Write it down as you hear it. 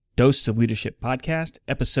Dose of Leadership Podcast,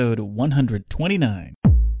 episode 129.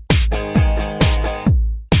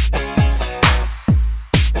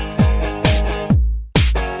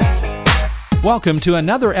 Welcome to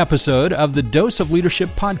another episode of the Dose of Leadership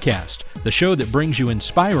Podcast, the show that brings you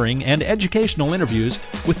inspiring and educational interviews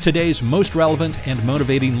with today's most relevant and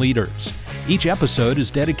motivating leaders. Each episode is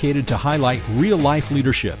dedicated to highlight real-life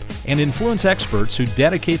leadership and influence experts who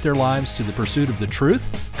dedicate their lives to the pursuit of the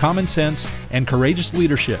truth, common sense, and courageous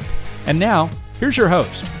leadership. And now, here's your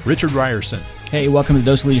host, Richard Ryerson. Hey, welcome to the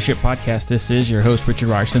Dose of Leadership Podcast. This is your host, Richard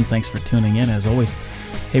Ryerson. Thanks for tuning in, as always.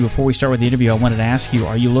 Hey, before we start with the interview, I wanted to ask you,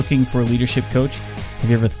 are you looking for a leadership coach? Have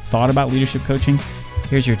you ever thought about leadership coaching?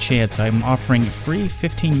 Here's your chance. I'm offering free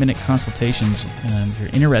 15-minute consultations. If you're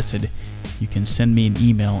interested, you can send me an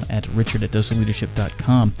email at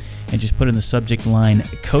richard@doseofleadership.com and just put in the subject line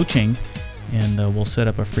coaching, and we'll set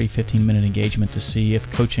up a free 15-minute engagement to see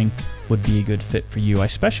if coaching would be a good fit for you. I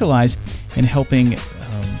specialize in helping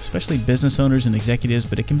especially business owners and executives,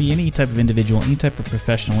 but it can be any type of individual, any type of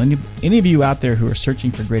professional, any of you out there who are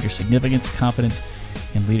searching for greater significance, confidence,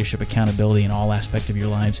 and leadership accountability in all aspects of your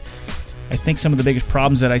lives. I think some of the biggest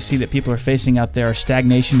problems that I see that people are facing out there are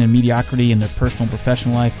stagnation and mediocrity in their personal and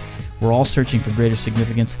professional life. We're all searching for greater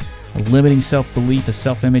significance, a limiting self-belief, a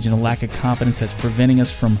self-image, and a lack of confidence that's preventing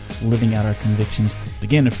us from living out our convictions.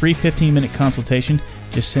 Again, a free 15-minute consultation.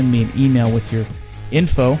 Just send me an email with your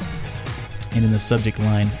info, and in the subject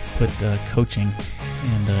line, put coaching.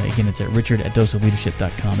 And again, it's at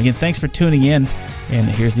richard@doseofleadership.com. Again, thanks for tuning in, and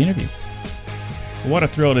here's the interview. What a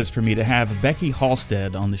thrill it is for me to have Becky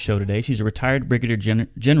Halstead on the show today. She's a retired brigadier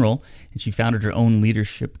general, and she founded her own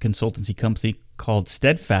leadership consultancy company called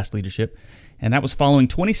Steadfast Leadership, and that was following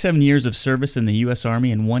 27 years of service in the U.S.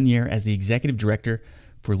 Army and 1 year as the executive director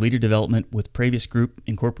for leader development with Praevious Group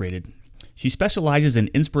Incorporated. She specializes in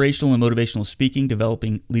inspirational and motivational speaking,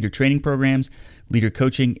 developing leader training programs, leader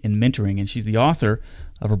coaching, and mentoring, and she's the author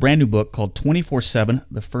of a brand new book called 24/7,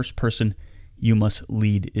 The First Person You Must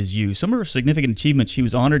Lead Is You. Some of her significant achievements: she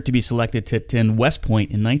was honored to be selected to attend West Point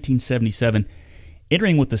in 1977,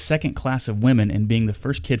 entering with the second class of women and being the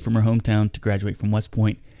first kid from her hometown to graduate from West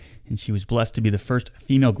Point. And she was blessed to be the first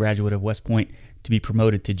female graduate of West Point to be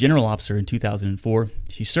promoted to general officer in 2004.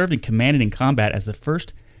 She served in command and in combat as the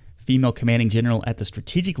first female commanding general at the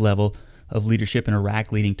strategic level of leadership in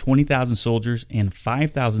Iraq, leading 20,000 soldiers and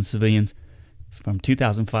 5,000 civilians from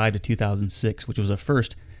 2005 to 2006, which was a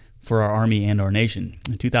first for our Army and our nation.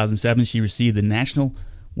 In 2007, she received the National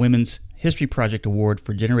Women's History Project Award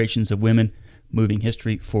for Generations of Women Moving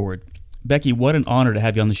History Forward. Becky, what an honor to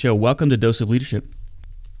have you on the show. Welcome to Dose of Leadership.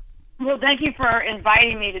 Well, thank you for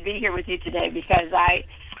inviting me to be here with you today, because I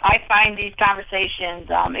find these conversations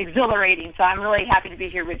exhilarating, so I'm really happy to be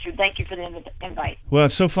here, Richard. Thank you for the invite. Well,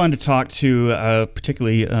 it's so fun to talk to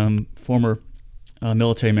particularly former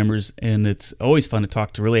military members, and it's always fun to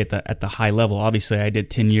talk to really at the high level. Obviously, I did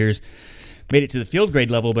 10 years, made it to the field grade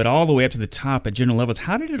level, but all the way up to the top at general levels.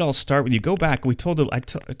 How did it all start with you? Go back. I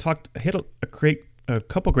hit a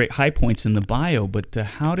couple great high points in the bio, but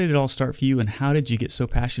how did it all start for you, and how did you get so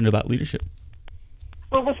passionate about leadership?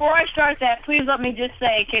 Well, before I start that, please let me just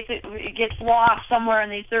say, in case it gets lost somewhere in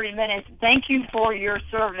these 30 minutes, thank you for your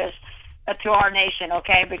service to our nation,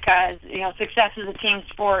 okay? Because, success is a team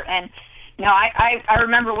sport, and, I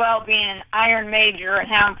remember well being an Iron Major and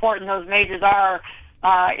how important those majors are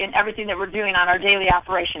in everything that we're doing on our daily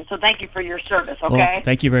operations. So thank you for your service, okay? Well,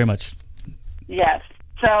 thank you very much. Yes.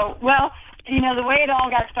 So, the way it all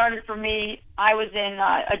got started for me, I was in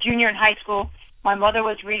a junior in high school. My mother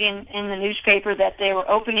was reading in the newspaper that they were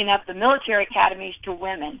opening up the military academies to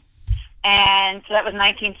women. And so that was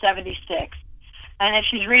 1976. And as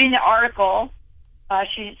she's reading the article,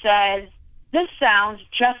 she says, "This sounds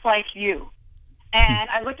just like you." And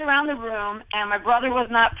I looked around the room, and my brother was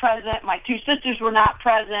not present. My two sisters were not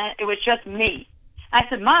present. It was just me. I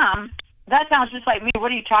said, "Mom, that sounds just like me.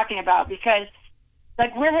 What are you talking about?" Because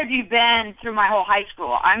where have you been through my whole high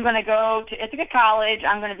school? I'm going to go to Ithaca College.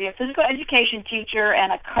 I'm going to be a physical education teacher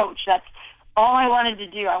and a coach. That's all I wanted to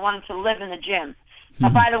do. I wanted to live in the gym. Now,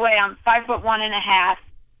 by the way, I'm 5'1.5".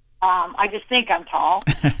 I just think I'm tall.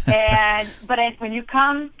 But when you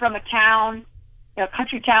come from a town,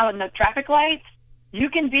 country town with no traffic lights, you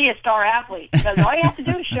can be a star athlete, because all you have to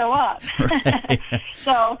do is show up. Right.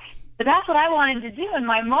 So that's what I wanted to do. And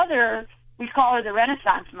my mother, we call her the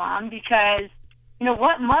Renaissance mom, because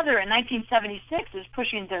what mother in 1976 is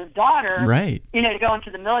pushing their daughter, right, to go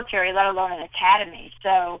into the military, let alone an academy?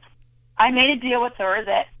 So I made a deal with her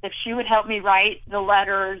that if she would help me write the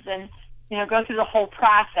letters and, go through the whole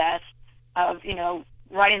process of,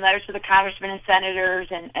 writing letters to the congressmen and senators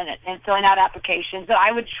and filling out applications, that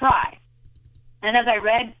I would try. And as I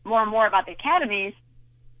read more and more about the academies,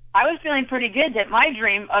 I was feeling pretty good that my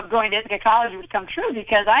dream of going to Ithaca College would come true,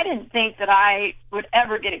 because I didn't think that I would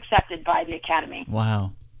ever get accepted by the academy.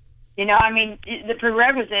 Wow. You know, I mean, the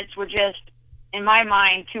prerequisites were just, in my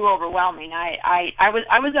mind, too overwhelming. I was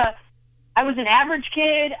an average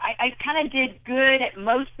kid. I kind of did good at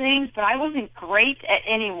most things, but I wasn't great at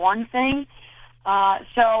any one thing. So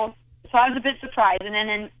I was a bit surprised. And then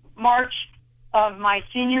in March of my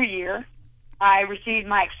senior year, I received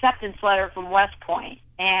my acceptance letter from West Point.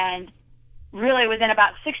 And really within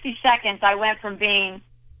about 60 seconds, I went from being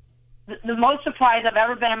the most surprised I've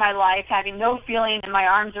ever been in my life, having no feeling in my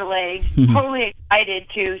arms or legs, totally excited,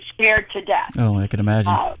 to scared to death. Oh, I can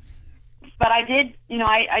imagine. But I did, you know,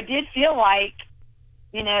 I did feel like,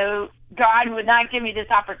 you know, God would not give me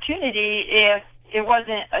this opportunity if it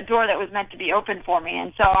wasn't a door that was meant to be open for me.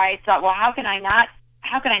 And so I thought, well, how can I not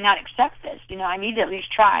accept this? You know, I need to at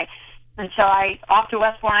least try. And so off to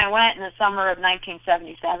West Point I went in the summer of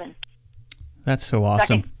 1977. That's so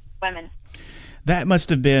awesome. Women. That must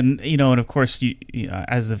have been, you know, and of course, you know,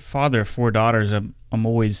 as the father of 4 daughters, I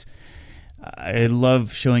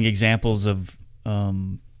love showing examples of,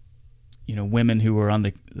 you know, women who were on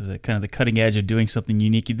the kind of the cutting edge of doing something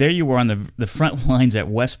unique. There you were on the front lines at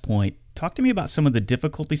West Point. Talk to me about some of the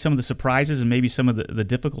difficulties, some of the surprises, and maybe some of the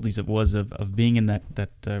difficulties it was of being in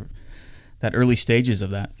that early stages of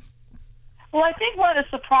that. Well, I think one of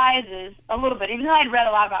the surprises, a little bit, even though I'd read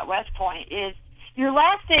a lot about West Point, is your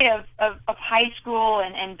last day of high school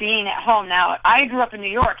and being at home. Now, I grew up in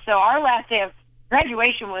New York, so our last day of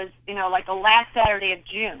graduation was, you know, like the last Saturday of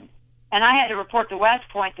June. And I had to report to West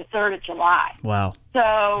Point the 3rd of July. Wow.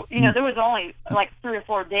 So, you know, there was only like 3 or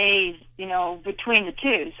 4 days, you know, between the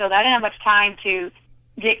two. So I didn't have much time to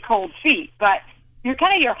get cold feet. But your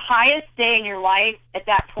highest day in your life at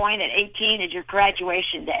that point at 18 is your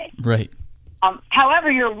graduation day. Right.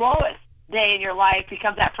 However, your lowest day in your life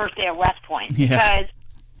becomes that first day at West Point. Yeah. Because,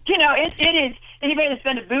 you know, it is, anybody that's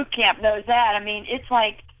been to boot camp knows that. I mean, it's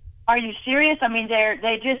like, are you serious? I mean,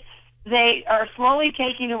 they are slowly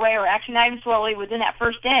taking away, or actually not even slowly, within that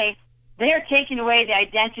first day, they are taking away the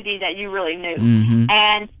identity that you really knew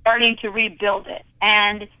and starting to rebuild it.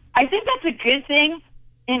 And I think that's a good thing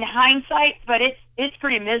in hindsight, but it's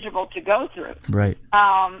pretty miserable to go through. Right.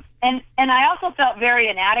 And I also felt very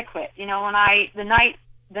inadequate. You know, when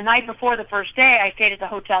the night before the first day, I stayed at the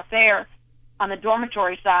Hotel Thayer on the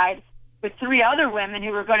dormitory side with 3 other women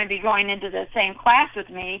who were going to be going into the same class with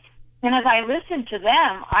me. And as I listened to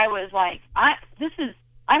them, I was like,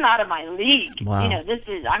 I'm out of my league. Wow. You know,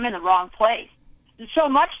 I'm in the wrong place. So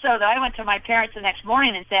much so that I went to my parents the next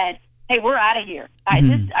morning and said, hey, we're out of here.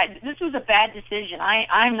 This was a bad decision.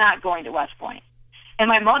 I'm not going to West Point. And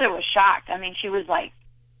my mother was shocked. I mean, she was like,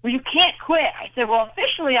 well, you can't quit. I said, well,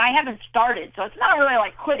 officially I haven't started, so it's not really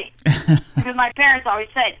like quitting. Because my parents always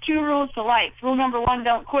said, 2 rules to life. Rule number 1,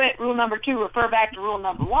 don't quit. Rule number 2, refer back to rule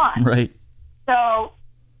number 1. Right. So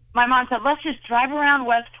my mom said, let's just drive around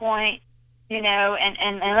West Point, you know,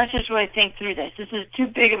 and let's just really think through this. This is too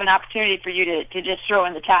big of an opportunity for you to just throw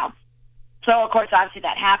in the towel. So, of course, obviously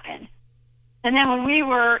that happened. And then when we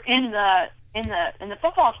were in the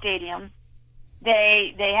football stadium,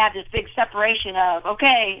 they had this big separation of,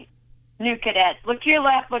 okay, new cadets, look to your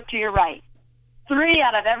left, look to your right. 3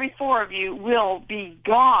 out of every 4 of you will be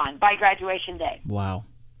gone by graduation day. Wow.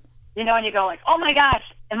 You know, and you go like, oh my gosh,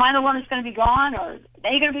 am I the one that's going to be gone, or are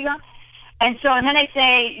they going to be gone? And then they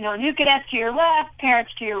say, you know, new cadets to your left,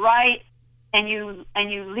 parents to your right, and you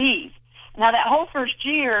leave. Now that whole first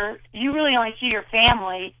year, you really only see your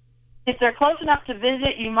family. If they're close enough to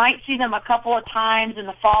visit, you might see them a couple of times in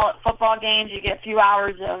the fall at football games. You get a few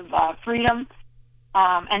hours of freedom,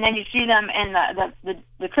 and then you see them in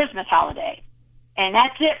the Christmas holiday, and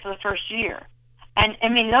that's it for the first year. And I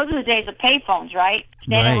mean, those are the days of payphones, right?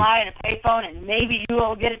 Stand in line at a payphone, and maybe you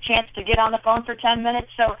will get a chance to get on the phone for 10 minutes.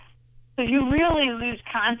 So you really lose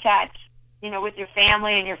contact, you know, with your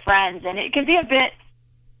family and your friends, and it can be a bit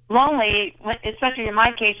lonely, especially in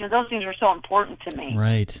my case. You know, those things were so important to me.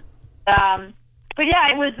 Right. But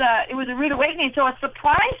yeah, it was a rude awakening. So a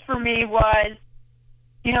surprise for me was,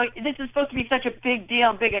 you know, this is supposed to be such a big deal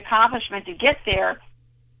and big accomplishment to get there,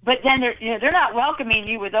 but then they're not welcoming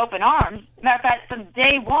you with open arms. Matter of fact, from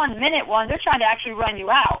day 1, minute 1, they're trying to actually run you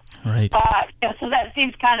out. Right. You know, so that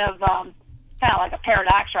seems kind of like a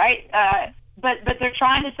paradox, right? But they're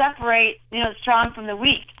trying to separate, you know, the strong from the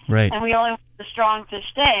weak. Right. And we only want the strong to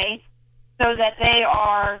stay, so that they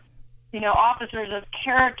are, you know, officers of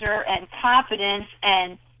character and competence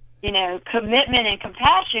and commitment and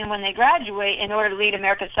compassion when they graduate in order to lead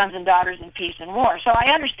America's sons and daughters in peace and war. So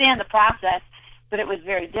I understand the process, but it was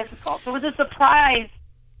very difficult. So it was a surprise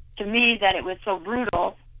to me that it was so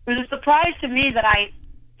brutal. It was a surprise to me that I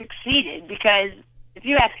succeeded, because if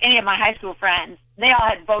you ask any of my high school friends, they all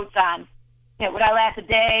had votes on, would I last a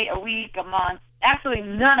day, a week, a month? Absolutely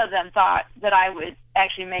none of them thought that I would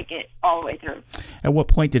actually make it all the way through. At what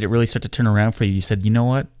point did it really start to turn around for you? You said, you know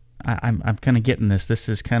what? I'm kind of getting this. This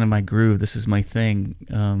is kind of my groove. This is my thing.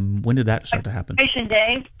 When did that start to happen? Graduation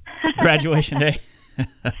day. Graduation day.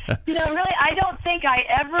 Really, I don't think I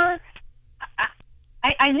ever.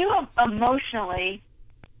 I knew emotionally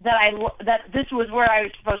that this was where I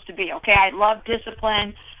was supposed to be. Okay, I loved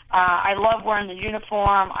discipline. I loved wearing the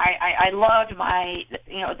uniform. I loved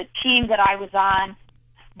the team that I was on,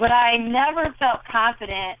 but I never felt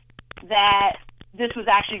confident that this was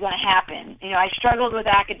actually going to happen. I struggled with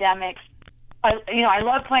academics. I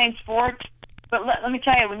love playing sports, but let me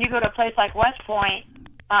tell you, when you go to a place like West Point,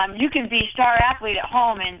 you can be star athlete at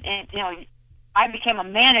home, and I became a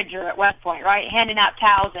manager at West Point, right, handing out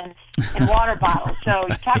towels and water bottles. So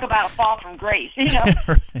you talk about a fall from grace,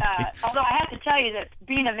 Right. Although I have to tell you that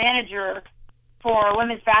being a manager for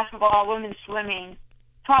women's basketball, women's swimming,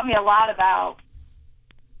 taught me a lot about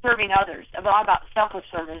serving others, a lot about selfless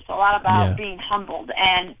service, a lot about being humbled.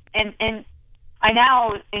 And I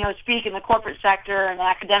now, speak in the corporate sector and the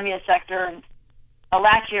academia sector. And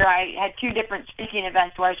last year I had 2 different speaking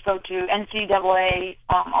events where I spoke to NCAA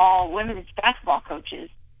all women's basketball coaches.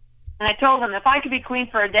 And I told them if I could be queen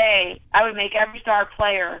for a day, I would make every star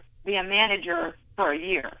player be a manager for a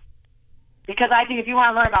year. Because I think if you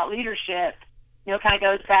want to learn about leadership, it kind of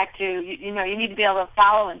goes back to, you need to be able to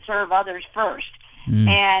follow and serve others first.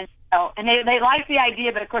 And they liked the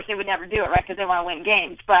idea, but of course they would never do it, right, because they want to win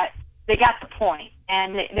games. But they got the point.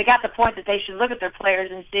 And they got the point that they should look at their players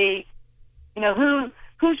and see,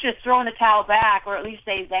 who's just throwing the towel back, or at least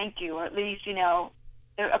say thank you, or at least,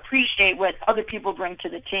 appreciate what other people bring to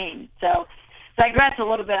the team. So I digress a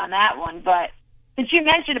little bit on that one. But since you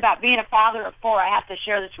mentioned about being a father of 4, I have to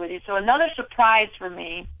share this with you. So another surprise for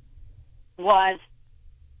me was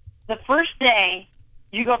the first day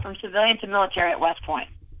you go from civilian to military at West Point.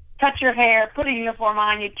 Cut your hair, put a uniform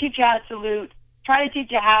on you, teach you how to salute, try to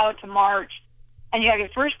teach you how to march, and you have your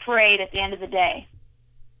first parade at the end of the day.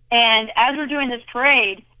 And as we're doing this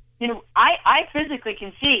parade, I physically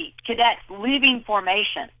can see cadets leaving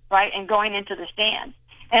formation, right, and going into the stands.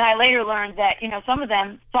 And I later learned that, some of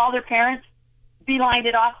them saw their parents, beelined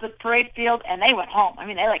it off the parade field, and they went home. I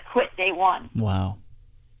mean, they quit day one. Wow.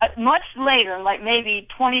 Much later, like maybe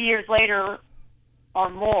 20 years later or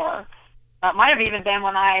more, might have even been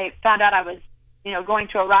when I found out I was, going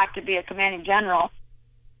to Iraq to be a commanding general.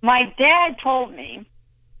 My dad told me,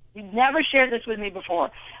 he'd never shared this with me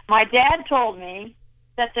before, my dad told me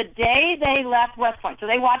that the day they left West Point, so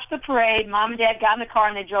they watched the parade, Mom and Dad got in the car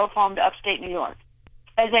and they drove home to upstate New York.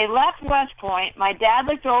 As they left West Point, my dad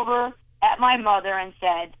looked over at my mother and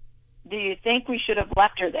said, "Do you think we should have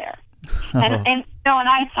left her there?" And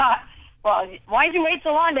I thought, well, why did you wait so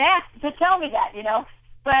long to tell me that,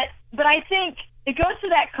 But I think it goes to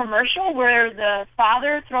that commercial where the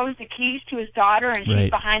father throws the keys to his daughter and she's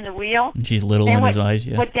behind the wheel. And she's little in his eyes,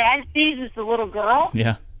 yeah. What Dad sees is the little girl.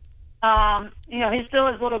 Yeah. He's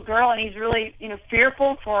still his little girl, and he's really,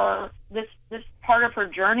 fearful for this part of her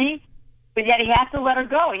journey. But yet he has to let her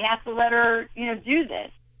go. He has to let her, do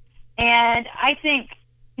this. And I think,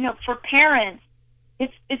 for parents,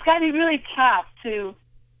 it's got to be really tough to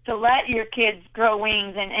let your kids grow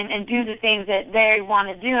wings and do the things that they want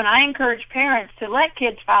to do. And I encourage parents to let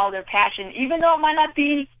kids follow their passion, even though it might not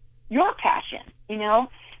be your passion,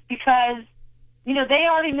 because, they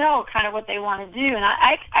already know kind of what they want to do. And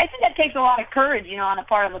I think that takes a lot of courage, on the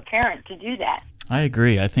part of a parent to do that. I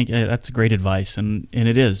agree. I think that's great advice, and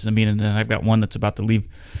it is. I mean, and I've got one that's about to leave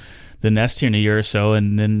the nest here in a year or so,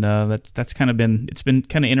 and then that's kind of been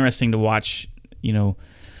kind of interesting to watch,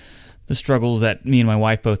 the struggles that me and my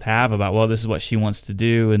wife both have about, well, this is what she wants to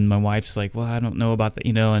do, and my wife's like, well, I don't know about that,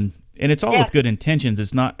 and it's all with good intentions.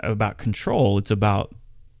 It's not about control. It's about,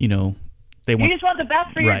 they want. You just want the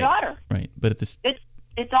best for your daughter, right? But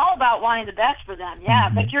it's all about wanting the best for them, yeah.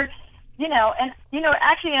 Mm-hmm. But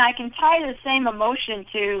actually, and I can tie the same emotion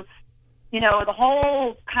to, the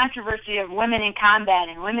whole controversy of women in combat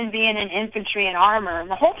and women being in infantry and armor. And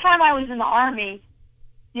the whole time I was in the Army,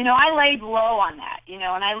 I laid low on that,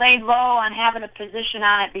 and I laid low on having a position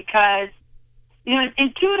on it because,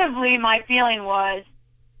 intuitively my feeling was,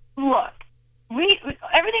 look,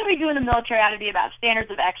 everything we do in the military ought to be about standards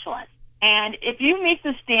of excellence. And if you meet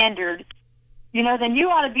the standard, then you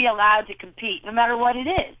ought to be allowed to compete no matter what it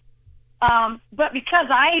is. But because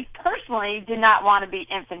I personally did not want to be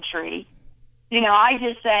infantry, I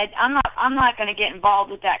just said I'm not going to get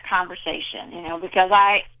involved with that conversation, because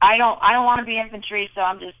I don't want to be infantry, so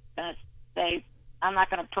I'm just going to say I'm not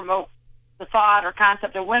going to promote the thought or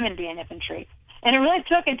concept of women being infantry. And it really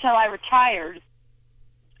took until I retired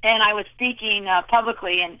and I was speaking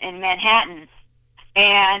publicly in Manhattan,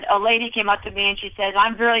 and a lady came up to me and she says,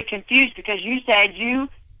 I'm really confused because you said you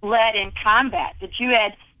led in combat, that you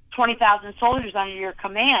had 20,000 soldiers under your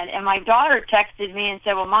command. And my daughter texted me and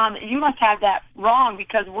said, well, Mom, you must have that wrong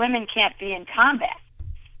because women can't be in combat.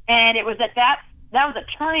 And it was at that was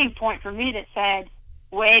a turning point for me that said,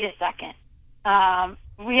 wait a second.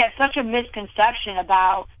 We have such a misconception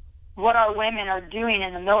about what our women are doing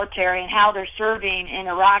in the military and how they're serving in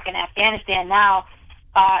Iraq and Afghanistan now.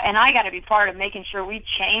 And I got to be part of making sure we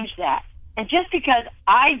change that. And just because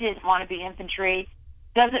I didn't want to be infantry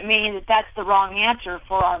doesn't mean that that's the wrong answer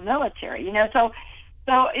for our military,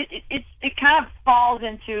 So it kind of falls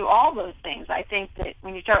into all those things. I think that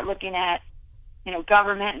when you start looking at,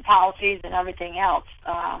 government and policies and everything else,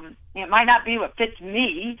 it might not be what fits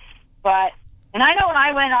me, and I know when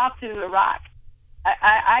I went off to Iraq,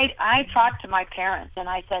 I talked to my parents and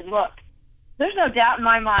I said, look, there's no doubt in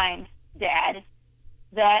my mind, Dad,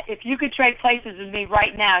 that if you could trade places with me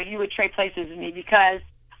right now, you would trade places with me because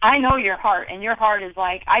I know your heart, and your heart is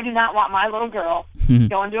like, I do not want my little girl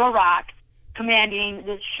going to Iraq, commanding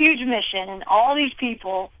this huge mission and all these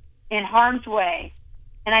people in harm's way.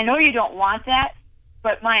 And I know you don't want that,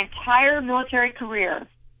 but my entire military career,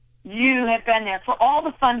 you have been there for all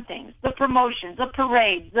the fun things, the promotions, the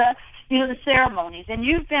parades, the ceremonies, and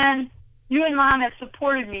you and Mom have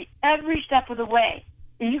supported me every step of the way.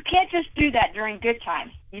 And you can't just do that during good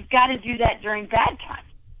times. You've got to do that during bad times,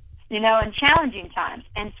 and challenging times.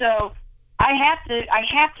 And so I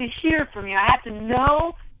have to hear from you. I have to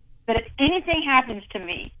know that if anything happens to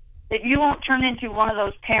me, that you won't turn into one of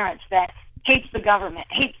those parents that hates the government,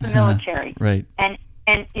 hates the military, right? And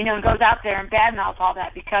goes out there and badmouths all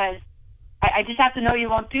that, because I just have to know you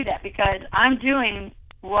won't do that, because I'm doing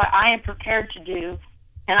what I am prepared to do.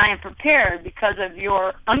 And I am prepared because of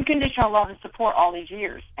your unconditional love and support all these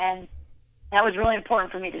years. And that was really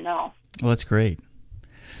important for me to know. Well, that's great.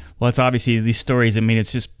 Well, it's obviously these stories. I mean,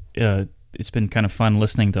 it's just it's been kind of fun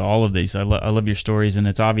listening to all of these. I love your stories, and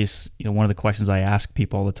it's obvious. One of the questions I ask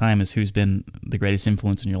people all the time is who's been the greatest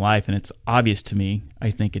influence in your life, and it's obvious to me.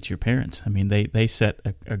 I think it's your parents. I mean, they set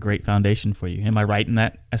a great foundation for you. Am I right in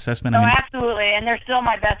that assessment? Oh, absolutely. And they're still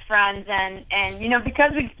my best friends, and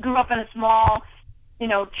because we grew up in a small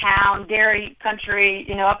town, dairy country,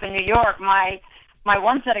 up in New York, my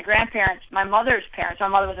one set of grandparents, my mother's parents, my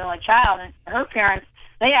mother was an only child, and her parents,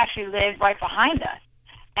 they actually lived right behind us.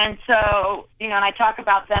 And so, and I talk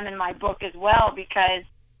about them in my book as well, because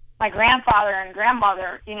my grandfather and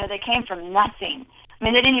grandmother, they came from nothing. I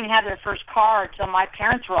mean, they didn't even have their first car until my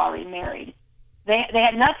parents were already married. They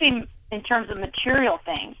had nothing in terms of material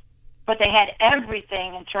things, but they had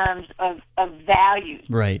everything in terms of values.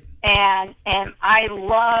 Right. And I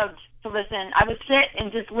loved to listen. I would sit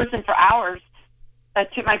and just listen for hours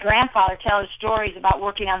to my grandfather tell his stories about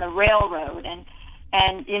working on the railroad and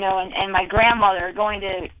my grandmother going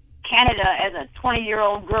to Canada as a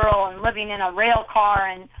 20-year-old girl and living in a rail car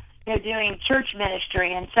and doing church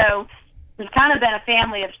ministry. And so there's kind of been a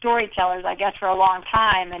family of storytellers, I guess, for a long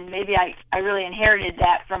time, and maybe I really inherited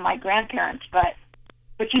that from my grandparents. But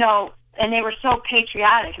and they were so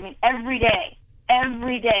patriotic. I mean, every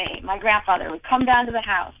day, my grandfather would come down to the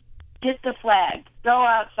house, get the flag, go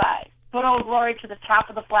outside, put Old Glory to the top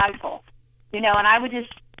of the flagpole, and I would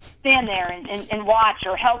just stand there and watch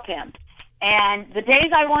or help him. And the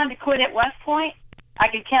days I wanted to quit at West Point, I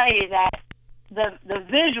could tell you that the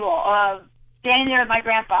visual of standing there with my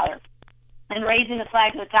grandfather and raising the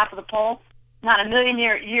flag to the top of the pole, not a million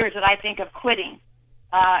years would I think of quitting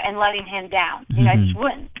and letting him down. I just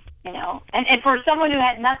wouldn't, And for someone who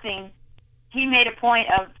had nothing, he made a point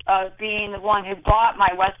of being the one who bought my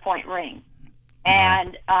West Point ring.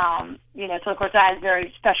 And, so of course that has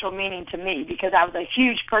very special meaning to me because that was a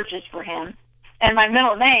huge purchase for him. And my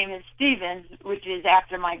middle name is Stevens, which is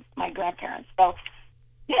after my grandparents. So,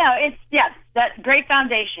 that great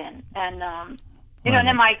foundation. And, and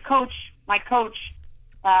then my coach,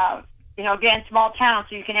 again, small town,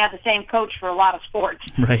 so you can have the same coach for a lot of sports.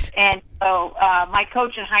 Right. And so my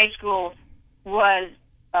coach in high school was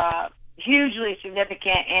hugely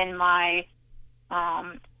significant in my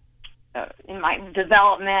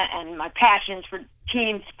development and my passions for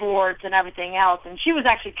team sports and everything else. And she was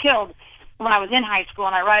actually killed when I was in high school,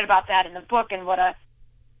 and I write about that in the book and what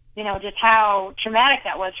just how traumatic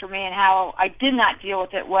that was for me and how I did not deal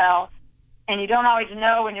with it well. and you don't always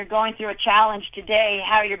know when you're going through a challenge today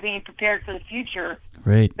how you're being prepared for the future.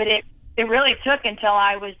 Right. But it really took until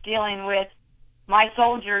I was dealing with my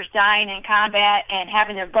soldiers dying in combat and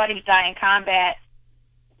having their buddies die in combat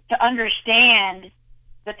to understand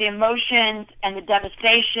that the emotions and the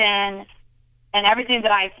devastation and everything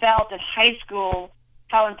that I felt in high school,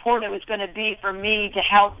 how important it was going to be for me to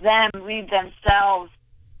help them lead themselves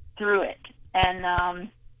through it. And,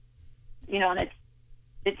 and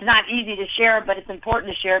it's not easy to share, but it's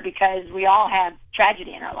important to share because we all have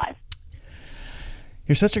tragedy in our life.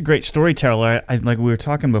 You're such a great storyteller. Like we were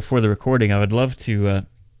talking before the recording, I would love to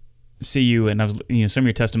see you, and some of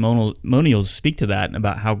your testimonials speak to that,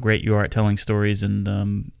 about how great you are at telling stories and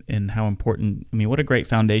how important. I mean, what a great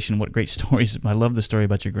foundation! What great stories! I love the story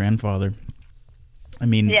about your grandfather. I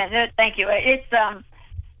mean, yeah, thank you. It's I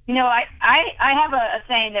have a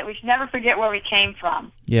saying that we should never forget where we came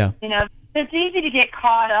from. Yeah. It's easy to get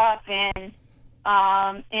caught up in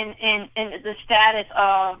the status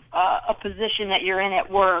of a position that you're in at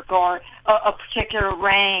work or a particular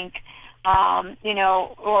rank,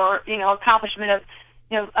 or accomplishment of,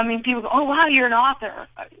 people go, oh wow, you're an author.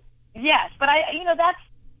 Yes, but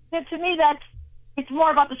to me it's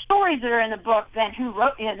more about the stories that are in the book than who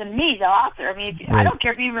wrote, than me, the author. I mean, Right. I don't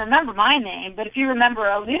care if you remember my name, but if you remember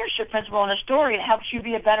a leadership principle in a story and it helps you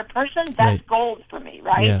be a better person, that's Right. gold for me,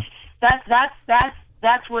 right? Yeah.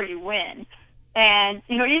 That's where you win. And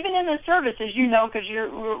even in the service, as you know, because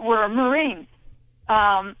we're a Marine,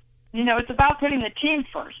 it's about putting the team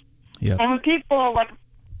first. Yeah. And when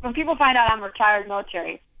people find out I'm retired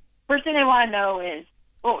military, first thing they want to know is,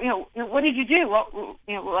 well, what did you do?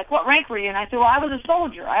 What rank were you? And I said, well, I was a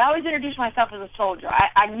soldier. I always introduce myself as a soldier.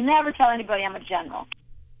 I never tell anybody I'm a general,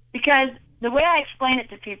 because the way I explain it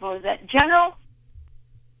to people is that general,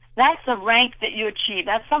 that's a rank that you achieve.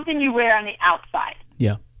 That's something you wear on the outside.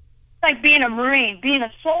 Yeah. Like being a Marine, being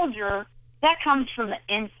a soldier, that comes from the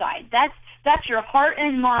inside. That's your heart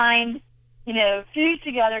and mind, fused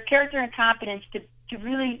together, character and competence to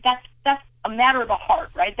really, that's a matter of the heart,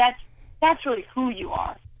 right? That's really who you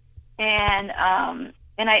are. And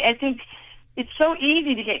I think it's so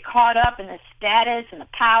easy to get caught up in the status and the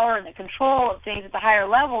power and the control of things at the higher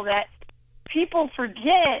level that people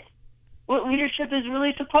forget what leadership is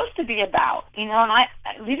really supposed to be about.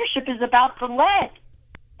 Leadership is about the led.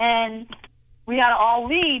 And we ought to all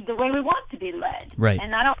lead the way we want to be led. Right.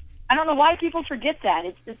 And I don't know why people forget that.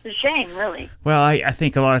 It's a shame, really. Well, I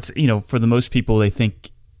think a lot of, for the most people, they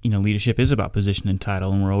think, leadership is about position and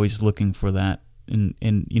title, and we're always looking for that.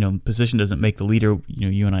 And position doesn't make the leader.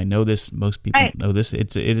 You and I know this. Most people Right. know this.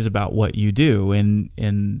 It is about what you do, and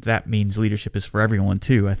that means leadership is for everyone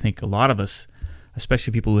too. I think a lot of us,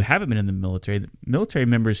 especially people who haven't been in the military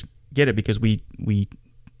members get it because we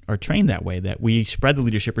are trained that way, that we spread the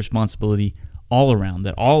leadership responsibility all around,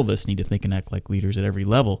 that all of us need to think and act like leaders at every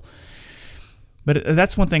level. But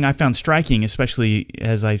that's one thing I found striking, especially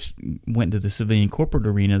as I went into the civilian corporate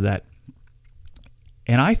arena,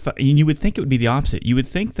 and I thought, you would think it would be the opposite. You would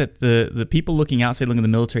think that the people looking outside, looking at the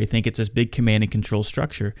military, think it's this big command and control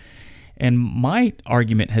structure. And my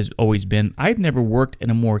argument has always been, I've never worked in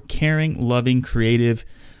a more caring, loving, creative,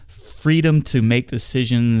 freedom to make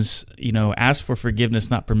decisions, ask for forgiveness,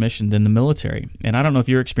 not permission, than the military. And I don't know if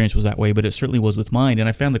your experience was that way, but it certainly was with mine. And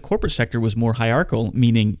I found the corporate sector was more hierarchical,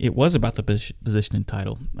 meaning it was about the position and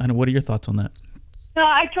title. I don't know, what are your thoughts on that? No,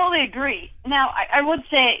 I totally agree. Now, I would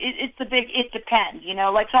say it depends,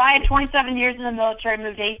 so I had 27 years in the military,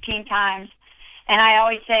 moved 18 times, and I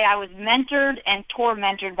always say I was mentored and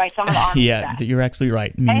tormented by some of the Army Yeah, staff. you're absolutely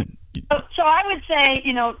right. Okay? So I would say,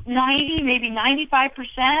 90, maybe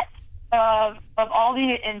 95% of all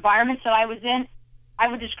the environments that I was in, I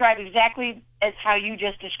would describe exactly as how you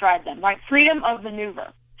just described them, right? Freedom of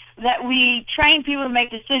maneuver, that we train people to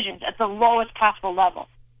make decisions at the lowest possible level.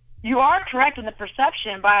 You are correct in the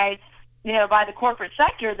perception by the corporate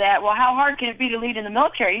sector that, well, how hard can it be to lead in the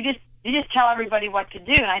military? You just tell everybody what to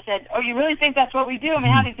do. And I said, oh, you really think that's what we do? I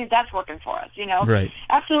mean, how do you think that's working for us? Right.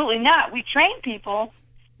 Absolutely not. We train people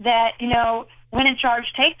that, when in charge,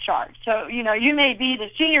 take charge. So, you may be the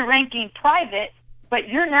senior ranking private, but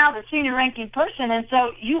you're now the senior ranking person, and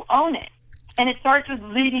so you own it. And it starts with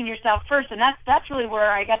leading yourself first, and that's really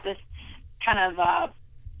where I got this kind of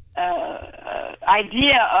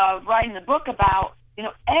idea of writing the book about,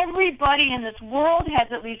 everybody in this world has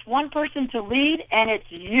at least one person to lead, and it's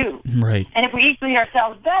you. Right. And if we each lead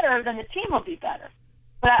ourselves better, then the team will be better.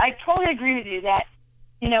 But I totally agree with you that,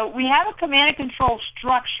 we have a command and control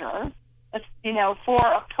structure, for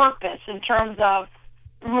a purpose in terms of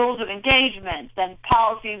rules of engagement and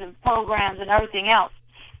policies and programs and everything else.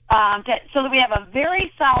 so that we have a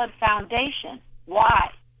very solid foundation.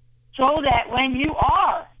 Why? So that when you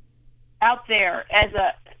are out there as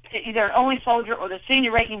either an only soldier or the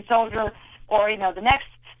senior ranking soldier, or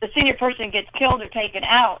the senior person gets killed or taken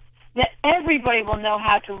out, that everybody will know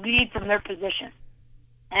how to lead from their position.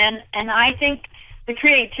 And I think the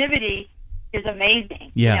creativity is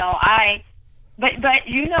amazing. Yeah. But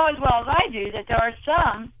you know as well as I do that there are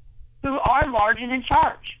some who are large and in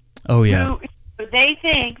charge. Oh yeah. Who they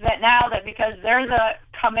think that now that because they're the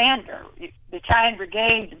commander, battalion,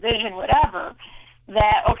 brigade, division, whatever,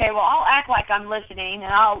 that okay, well I'll act like I'm listening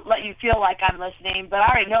and I'll let you feel like I'm listening, but I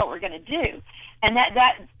already know what we're going to do. And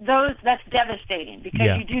that's devastating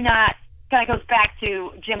because you do not, kind of goes back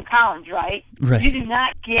to Jim Collins, right? Right. You do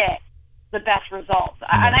not get the best results. No.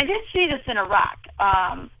 And I did see this in Iraq.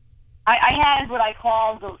 I had what I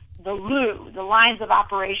call the LOO, the Lines of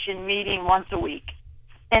Operation meeting once a week.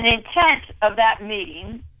 And the intent of that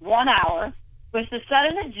meeting, 1 hour, was to set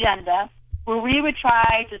an agenda where we would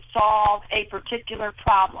try to solve a particular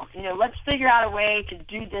problem. Let's figure out a way to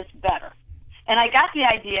do this better. And I got the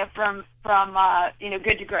idea from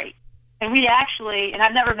Good to Great. And we actually, and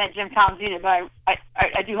I've never met Jim Collins either, but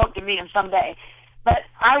I do hope to meet him someday. But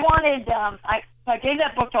I wanted, I gave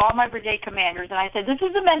that book to all my brigade commanders, and I said, this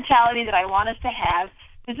is the mentality that I want us to have.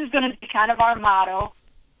 This is going to be kind of our motto.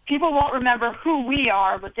 People won't remember who we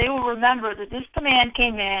are, but they will remember that this command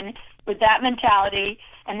came in with that mentality,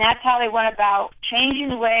 and that's how they went about changing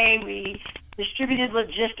the way we distributed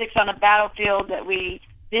logistics on a battlefield, that we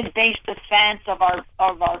did base defense of our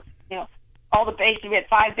all the bases. We had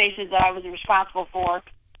 5 bases that I was responsible for,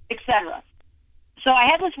 etc. So I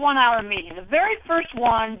had this 1 hour meeting. The very first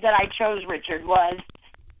one that I chose, Richard, was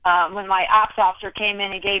when my ops officer came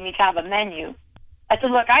in and gave me kind of a menu. I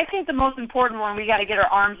said, look, I think the most important one we got to get our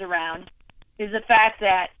arms around is the fact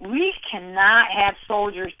that we cannot have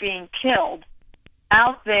soldiers being killed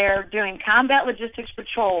out there doing combat logistics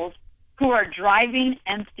patrols who are driving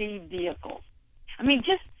empty vehicles. I mean,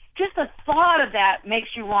 just the thought of that makes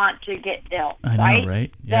you want to get ill, I know, right?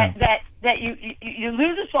 right? Yeah. That you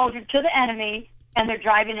lose a soldier to the enemy and they're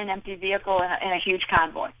driving an empty vehicle in a huge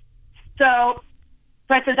convoy. So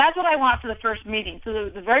I said, that's what I want for the first meeting. So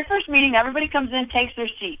the very first meeting, everybody comes in, takes their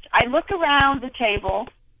seats. I look around the table,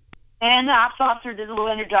 and the ops officer did a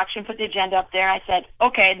little introduction, put the agenda up there, and I said,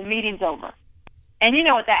 okay, the meeting's over. And you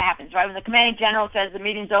know what that happens, right? When the commanding general says the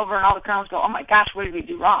meeting's over and all the colonels go, oh my gosh, what did we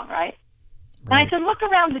do wrong, right? And I said, look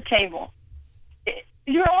around the table.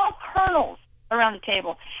 You're all colonels around the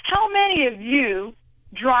table. How many of you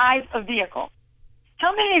drive a vehicle?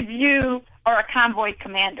 How many of you are a convoy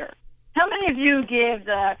commander? How many of you give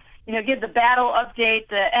the battle update,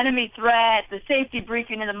 the enemy threat, the safety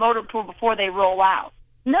briefing in the motor pool before they roll out?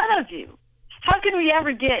 None of you. How can we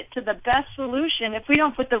ever get to the best solution if we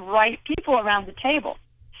don't put the right people around the table?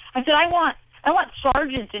 I said, I want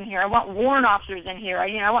sergeants in here. I want warrant officers in here.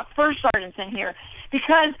 I want first sergeants in here,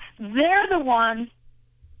 because they're the ones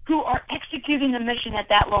who are executing the mission at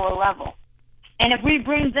that lower level. And if we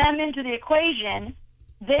bring them into the equation,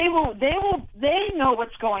 they know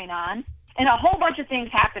what's going on, and a whole bunch of things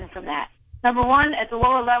happen from that. Number one, at the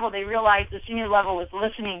lower level, they realized the senior level was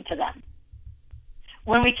listening to them.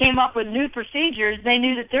 When we came up with new procedures, they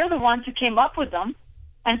knew that they're the ones who came up with them.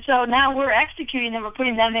 And so now we're executing them, we're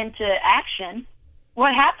putting them into action.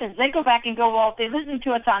 What happens? They go back and go, well, if they listen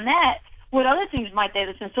to us on that, what other things might they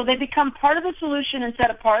listen? So they become part of the solution instead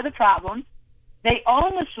of part of the problem. They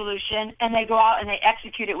own the solution, and they go out and they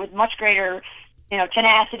execute it with much greater,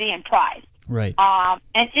 tenacity and pride. Right.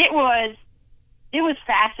 And it was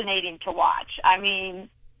fascinating to watch. I mean,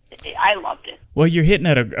 I loved it. Well, you're hitting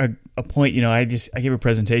at a point. I gave a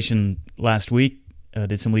presentation last week.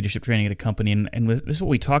 Did some leadership training at a company, and this is what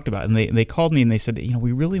we talked about. And they called me and they said,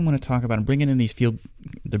 we really want to talk about and bringing in these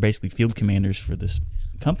they're basically field commanders for this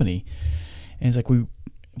company. And it's like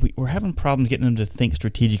we're having problems getting them to think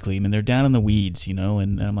strategically. I mean, they're down in the weeds,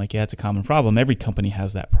 and I'm like, yeah, it's a common problem. Every company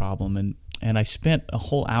has that problem. And I spent a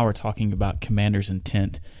whole hour talking about commander's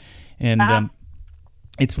intent. And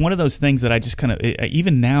it's one of those things that I just kind of,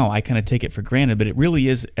 even now, I kind of take it for granted, but it really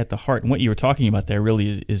is at the heart. And what you were talking about there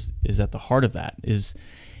really is at the heart of that, is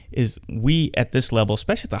we at this level,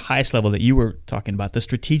 especially at the highest level that you were talking about, the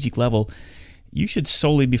strategic level, you should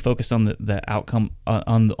solely be focused on the outcome,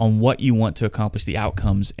 on what you want to accomplish, the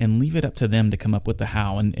outcomes, and leave it up to them to come up with the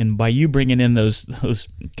how. And by you bringing in those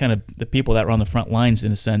kind of the people that were on the front lines,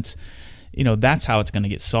 in a sense, that's how it's going to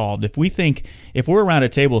get solved. If we're around a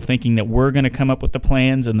table thinking that we're going to come up with the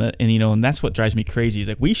plans and that's what drives me crazy, is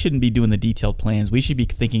like we shouldn't be doing the detailed plans. We should be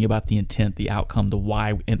thinking about the intent, the outcome, the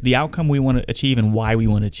why, and the outcome we want to achieve and why we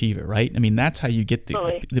want to achieve it, right? I mean, that's how you get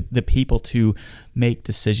the people to make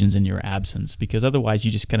decisions in your absence, because otherwise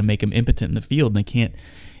you just kind of make them impotent in the field, and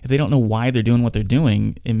if they don't know why they're doing what they're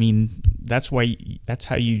doing, I mean, that's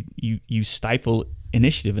how you stifle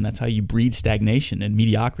initiative, and that's how you breed stagnation and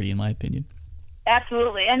mediocrity, in my opinion.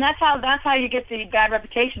 Absolutely, and that's how you get the bad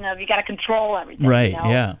reputation of you got to control everything. Right.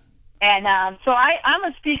 Yeah. And so I'm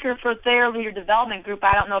a speaker for Thayer Leader Development Group.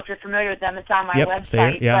 I don't know if you're familiar with them. It's on my website.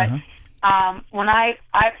 Thayer, yeah. But when I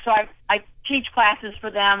teach classes for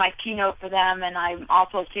them, I keynote for them, and I'm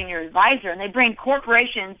also a senior advisor. And they bring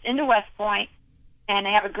corporations into West Point, and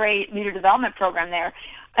they have a great leader development program there.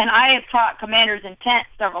 And I have taught Commander's Intent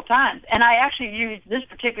several times, and I actually use this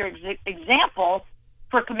particular example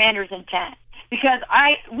for Commander's Intent, because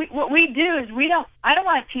what we do is I don't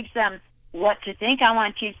want to teach them what to think. I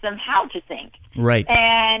want to teach them how to think. Right.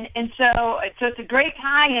 And so it's a great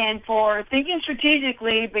tie-in for thinking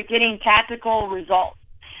strategically but getting tactical results.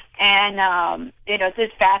 And it's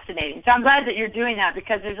just fascinating. So I'm glad that you're doing that,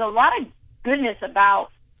 because there's a lot of goodness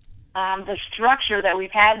about the structure that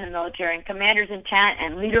we've had in the military, and Commander's Intent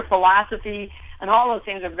and leader philosophy, and all those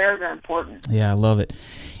things are very, very important. Yeah, I love it.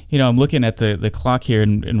 I'm looking at the clock here,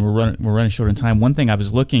 and we're running short on time. One thing I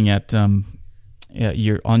was looking at, on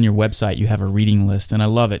your website, you have a reading list, and I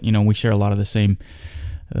love it. We share a lot of the same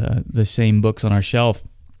books on our shelf.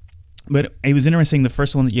 But it was interesting. The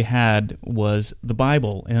first one that you had was the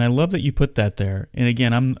Bible, and I love that you put that there. And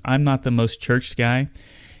again, I'm not the most churched guy.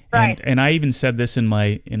 Right. And I even said this in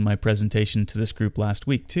my presentation to this group last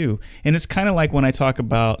week too. And it's kind of like when I talk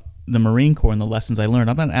about the Marine Corps and the lessons I learned.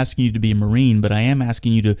 I'm not asking you to be a Marine, but I am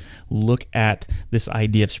asking you to look at this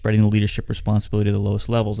idea of spreading the leadership responsibility to the lowest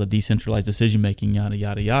levels, of decentralized decision making, yada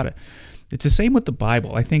yada yada. It's the same with the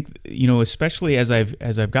Bible. I think especially as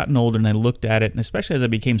I've gotten older and I looked at it, and especially as I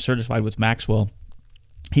became certified with Maxwell.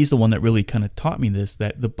 He's the one that really kind of taught me this,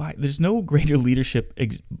 that there's no greater leadership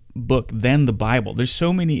book than the Bible. There's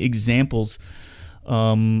so many examples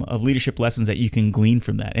of leadership lessons that you can glean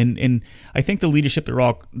from that. And I think the leadership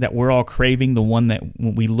that we're all craving, the one that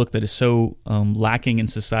we look that is so lacking in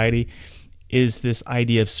society, is this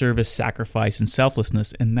idea of service, sacrifice, and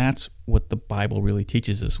selflessness. And that's what the Bible really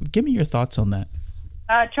teaches us. Give me your thoughts on that.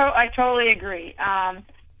 I totally agree. And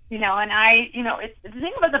the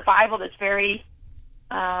thing about the Bible that's very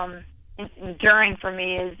enduring for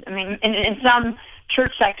me is, in some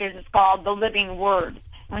church sectors it's called the living word.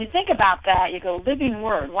 When you think about that, you go, living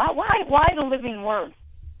word. Why the living word?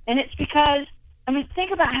 And it's because,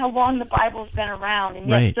 think about how long the Bible's been around, and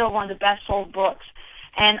yet still one of the best sold books,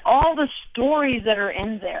 and all the stories that are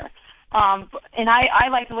in there. And I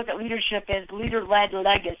like to look at leadership as leader-led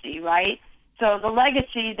legacy, right? So the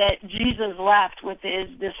legacy that Jesus left with his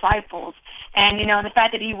disciples, and the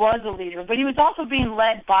fact that he was a leader, but he was also being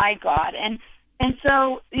led by God, and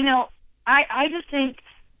so I just think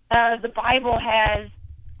the Bible has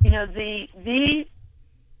the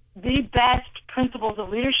best principles of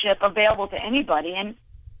leadership available to anybody. And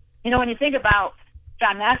when you think about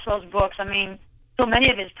John Maxwell's books, so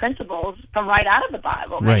many of his principles come right out of the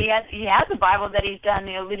Bible. Right. He has the Bible that he's done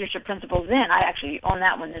leadership principles in. I actually own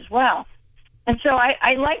that one as well. And so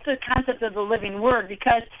I like the concept of the living word,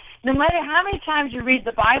 because no matter how many times you read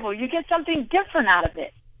the Bible, you get something different out of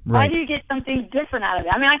it. Right. Why do you get something different out of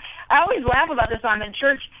it? I always laugh about this when I'm in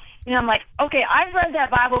church. I'm like, okay, I've read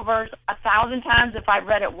that Bible verse 1,000 times if I've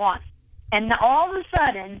read it once. And all of a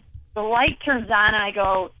sudden, the light turns on, and I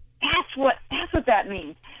go, that's what that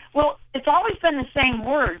means. Well, it's always been the same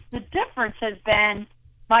words. The difference has been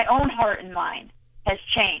my own heart and mind has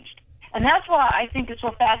changed. And that's why I think it's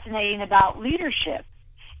so fascinating about leadership,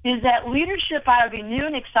 is that leadership ought to be new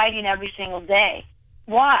and exciting every single day.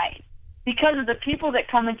 Why? Because of the people that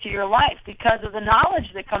come into your life, because of the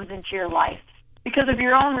knowledge that comes into your life, because of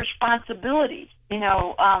your own responsibilities,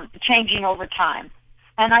 changing over time.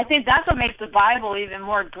 And I think that's what makes the Bible even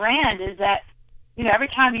more grand, is that, every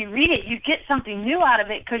time you read it, you get something new out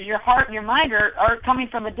of it, because your heart and your mind are coming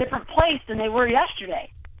from a different place than they were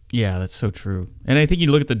yesterday. Yeah, that's so true. And I think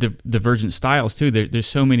you look at the divergent styles too. There's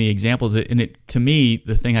so many examples, and to me,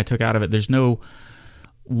 the thing I took out of it, there's no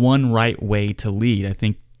one right way to lead. I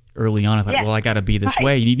think early on, I thought, well, I got to be this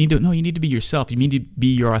way. You need to be yourself. You need to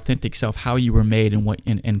be your authentic self, how you were made,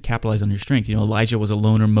 and capitalize on your strengths. Elijah was a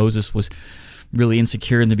loner. Moses was really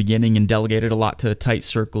insecure in the beginning and delegated a lot to a tight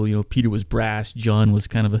circle. Peter was brass. John was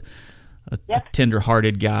kind of a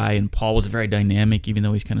tender-hearted guy, and Paul was very dynamic, even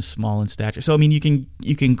though he's kind of small in stature. So I mean, you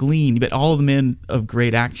can glean, but all of the men of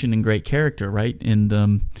great action and great character, right? And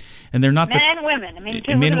they're not men and women. I mean,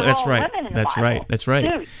 men. That's right. Women in That's the Bible, right. That's right.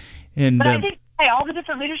 Too. And but I think all the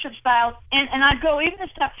different leadership styles, and I'd go even a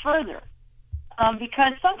step further,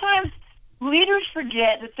 because sometimes leaders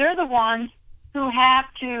forget that they're the ones who have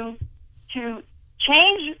to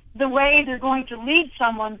change the way they're going to lead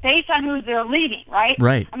someone based on who they're leading, right?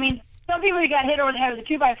 Right. I mean, some people who got hit over the head with a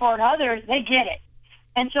 2x4 and others, they get it.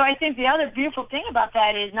 And so I think the other beautiful thing about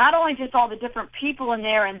that is not only just all the different people in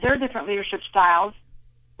there and their different leadership styles,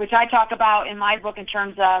 which I talk about in my book in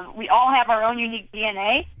terms of we all have our own unique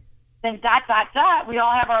DNA, then ... we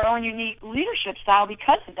all have our own unique leadership style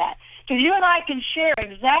because of that. So you and I can share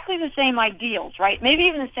exactly the same ideals, right? Maybe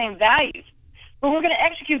even the same values, but we're going to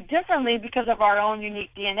execute differently because of our own unique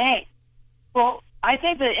DNA. Well, I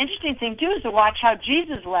think the interesting thing, too, is to watch how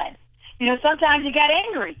Jesus led. You know, sometimes he got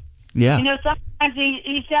angry. Yeah. You know, sometimes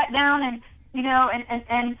he sat down and, you know,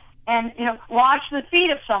 and you know, washed the feet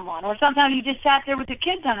of someone, or sometimes he just sat there with the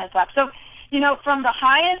kids on his lap. So, you know, from the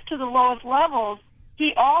highest to the lowest levels,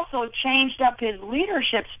 he also changed up his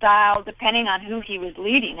leadership style depending on who he was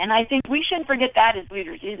leading. And I think we shouldn't forget that as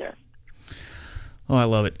leaders either. Oh, I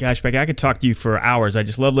love it. Gosh, Becky, I could talk to you for hours. I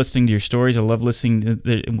just love listening to your stories. I love listening.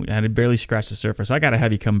 I barely scratched the surface. I got to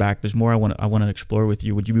have you come back. There's more I want to explore with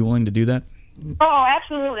you. Would you be willing to do that? Oh,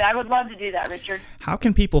 absolutely. I would love to do that, Richard. How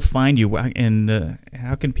can people find you, and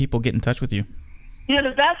how can people get in touch with you? You know,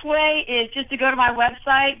 the best way is just to go to my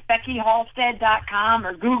website, BeckyHalstead.com,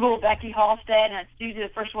 or Google Becky Halstead, and it's usually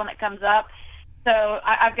the first one that comes up. So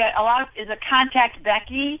I've got there's a Contact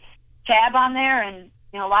Becky tab on there, and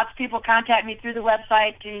you know, lots of people contact me through the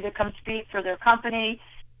website to either come speak for their company.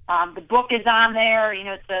 The book is on there. You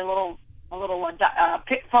know, it's a little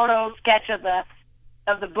photo sketch of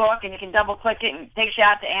the book, and you can double click it and it takes you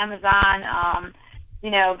out to Amazon. You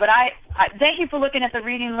know, but I thank you for looking at the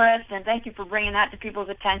reading list, and thank you for bringing that to people's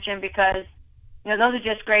attention, because you know those are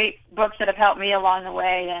just great books that have helped me along the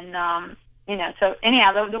way. And you know, so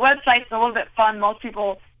anyhow, the website's a little bit fun. Most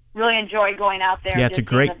people really enjoy going out there. Yeah, it's a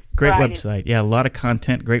great website. Yeah, a lot of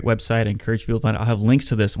content, great website. I encourage people to find it. I'll have links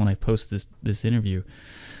to this when I post this interview.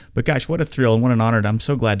 But gosh, what a thrill and what an honor. I'm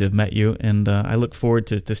so glad to have met you, and I look forward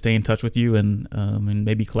to stay in touch with you and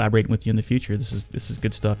maybe collaborating with you in the future. This is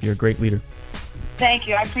good stuff. You're a great leader. Thank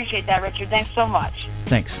you. I appreciate that, Richard. Thanks so much.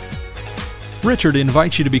 Thanks. Richard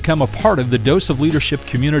invites you to become a part of the Dose of Leadership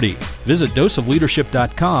community. Visit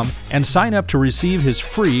doseofleadership.com and sign up to receive his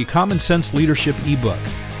free Common Sense Leadership ebook,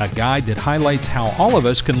 a guide that highlights how all of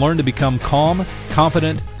us can learn to become calm,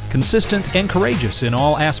 confident, consistent, and courageous in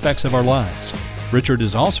all aspects of our lives. Richard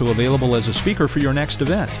is also available as a speaker for your next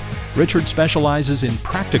event. Richard specializes in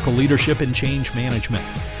practical leadership and change management.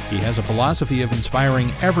 He has a philosophy of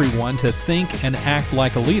inspiring everyone to think and act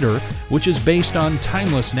like a leader, which is based on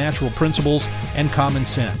timeless natural principles and common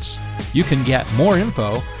sense. You can get more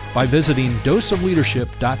info by visiting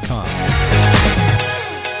doseofleadership.com.